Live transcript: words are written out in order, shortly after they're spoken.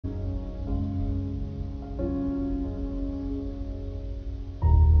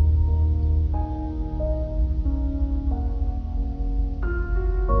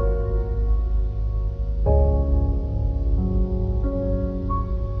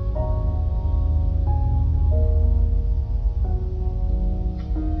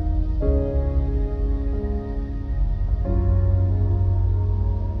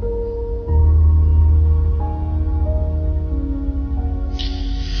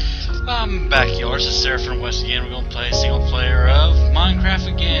I'm back, y'all. This is Sarah from West again. We're going to play a single player of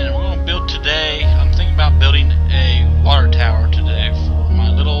Minecraft again. And we're going to build today. I'm thinking about building a water tower today for my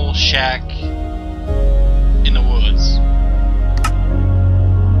little shack in the woods.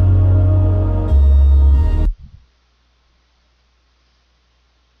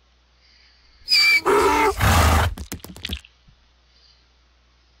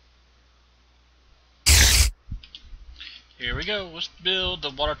 Here we go. Let's build the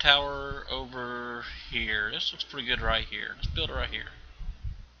water tower over here. This looks pretty good right here. Let's build it right here.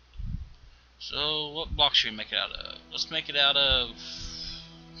 So, what block should we make it out of? Let's make it out of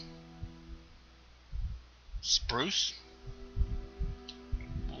spruce.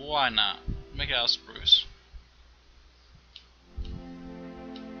 Why not? Make it out of spruce.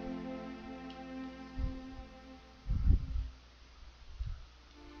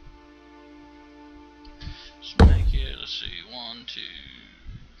 Let's make it, let's see, 1, 2,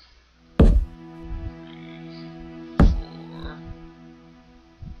 3,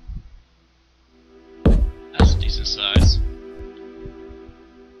 4. That's a decent size.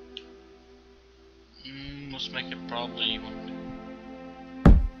 Let's make it probably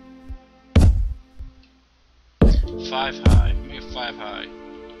 5 high. Make it 5 high.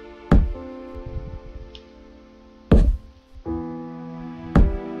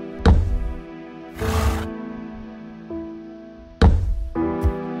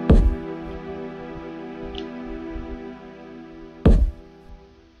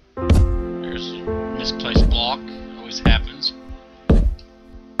 Misplaced block, always happens.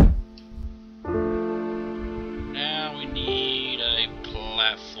 Now we need a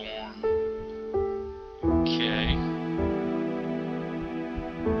platform. Okay.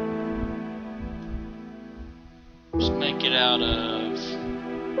 Let's make it out of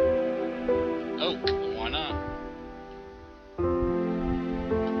oak. Why not?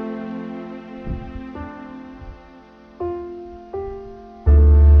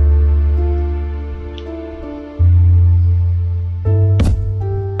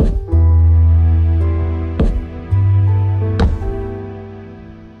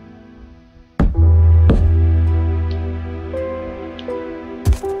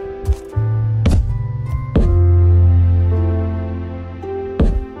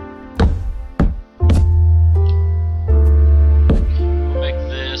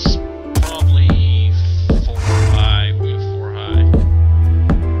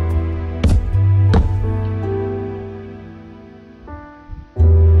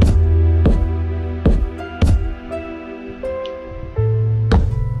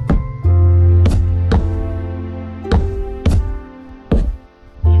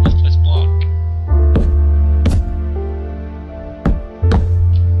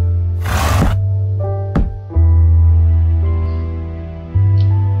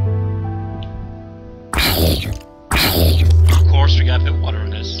 We gotta put water in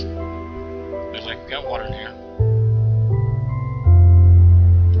this. Looks like we got water in here.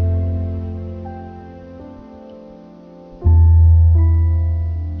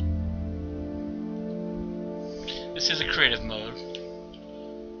 This is a creative mode.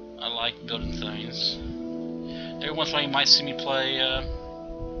 I like building things. Every once in a while you might see me play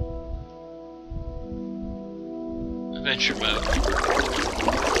adventure mode.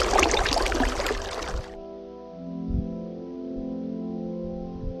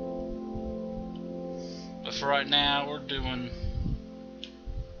 For right now, we're doing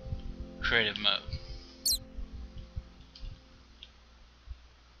creative mode.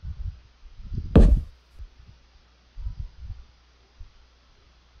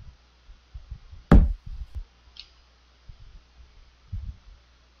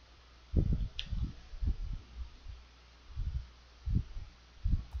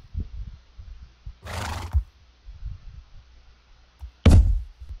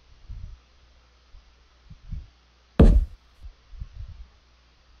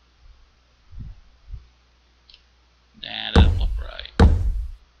 Nah, that doesn't look right.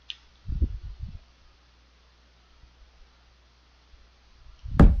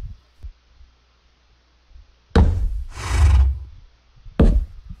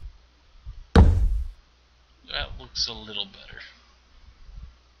 That looks a little better.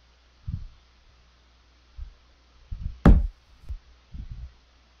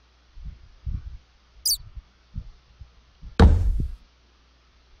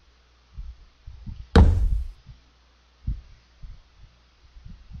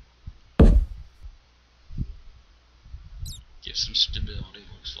 Give some stability,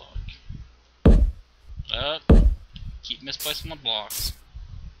 looks like. Keep misplacing my blocks.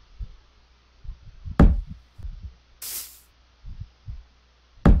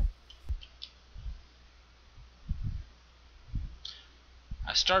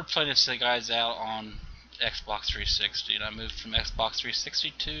 started playing this guys out on Xbox 360, and I moved from Xbox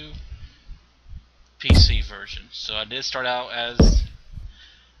 360 to PC version. So I did start out as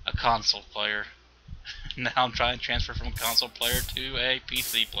a console player. Now I'm trying to transfer from a console player to a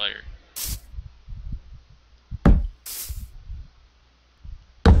PC player.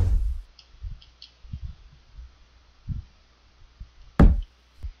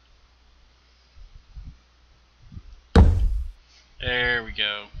 There we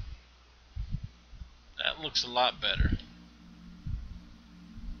go. That looks a lot better.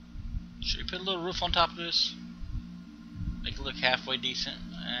 Should we put a little roof on top of this? Make it look halfway decent?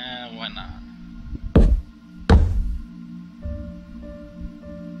 Why not?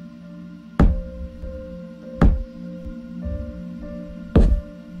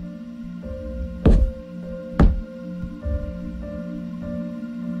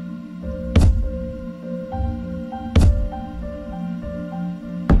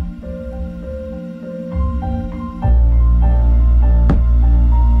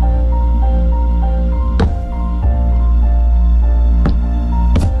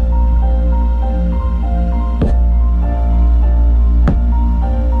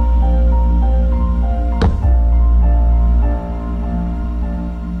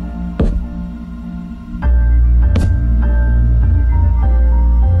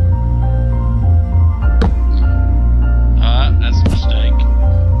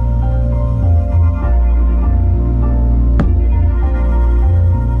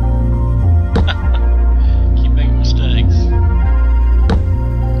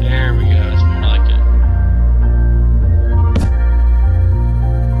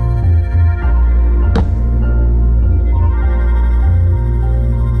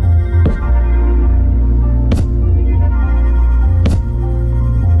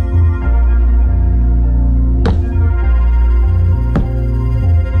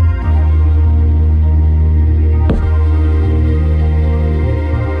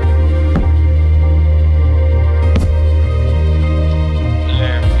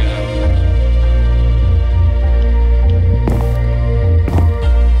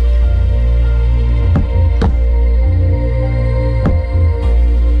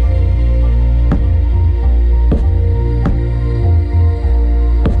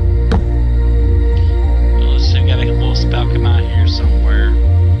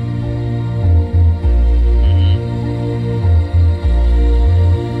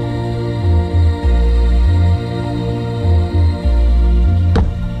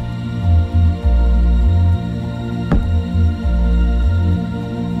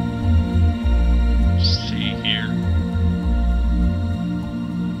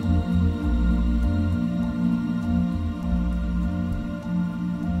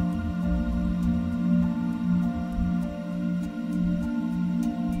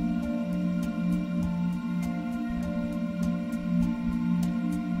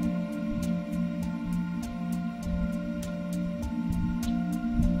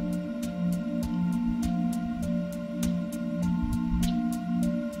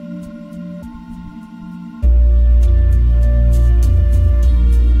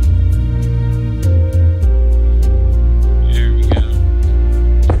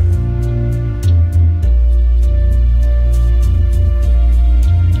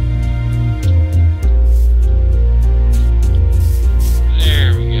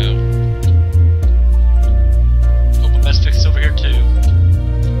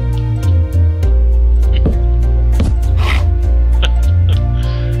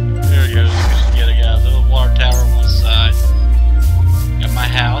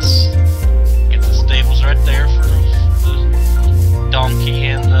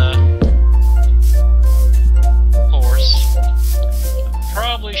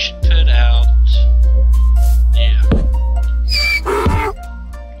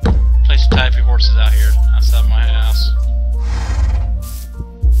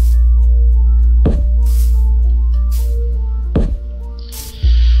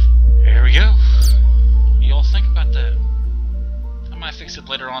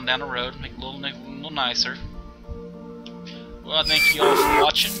 Later on down the road, make it a little nicer. Well, thank you all for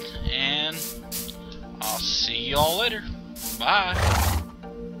watching, and I'll see you all later. Bye.